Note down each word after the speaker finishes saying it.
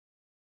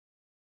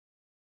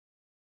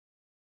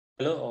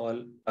Hello all,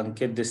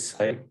 Ankit this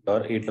side, your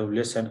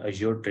AWS and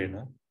Azure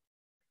trainer.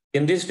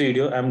 In this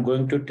video, I'm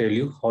going to tell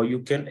you how you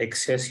can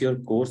access your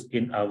course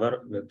in our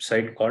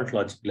website called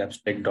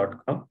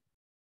logiclabstech.com.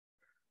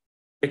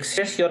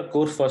 Access your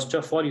course, first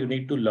of all, you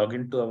need to log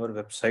into our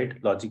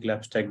website,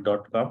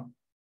 logiclabstech.com.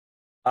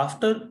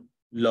 After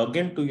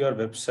login to your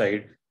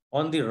website,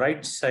 on the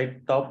right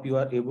side top, you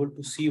are able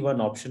to see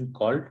one option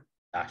called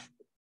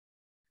dashboard.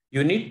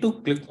 You need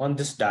to click on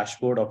this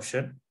dashboard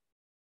option.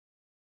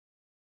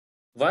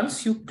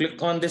 Once you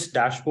click on this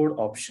dashboard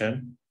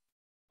option,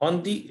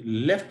 on the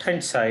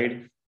left-hand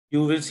side,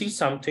 you will see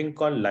something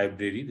called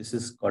library. This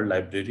is called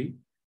library.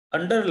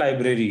 Under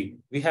library,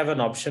 we have an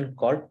option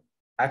called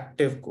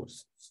active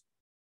courses.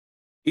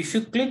 If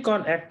you click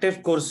on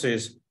active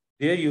courses,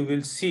 there you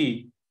will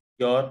see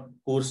your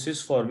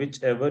courses for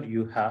whichever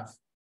you have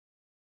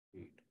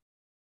paid.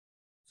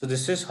 So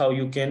this is how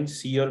you can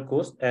see your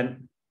course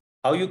and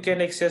how you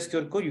can access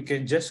your course. You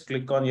can just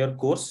click on your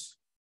course.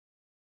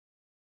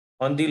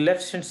 On the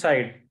left-hand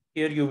side,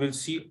 here you will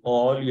see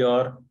all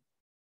your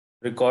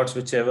records,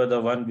 whichever the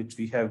one which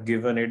we have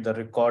given it, the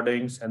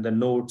recordings and the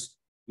notes,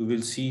 you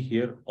will see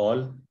here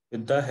all.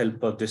 With the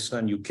help of this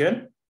one, you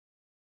can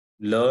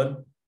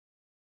learn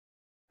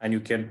and you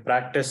can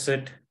practice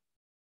it.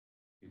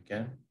 You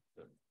can.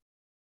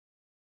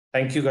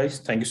 Thank you guys.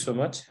 Thank you so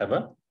much. Have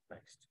a